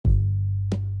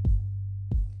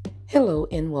Hello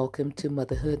and welcome to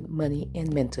Motherhood, Money,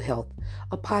 and Mental Health,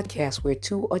 a podcast where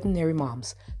two ordinary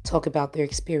moms talk about their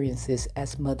experiences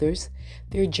as mothers,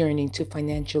 their journey to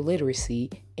financial literacy,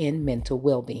 and mental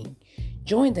well being.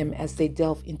 Join them as they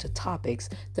delve into topics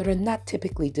that are not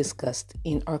typically discussed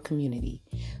in our community.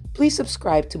 Please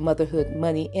subscribe to Motherhood,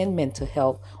 Money, and Mental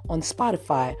Health on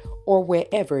Spotify or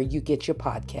wherever you get your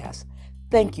podcasts.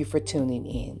 Thank you for tuning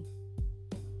in.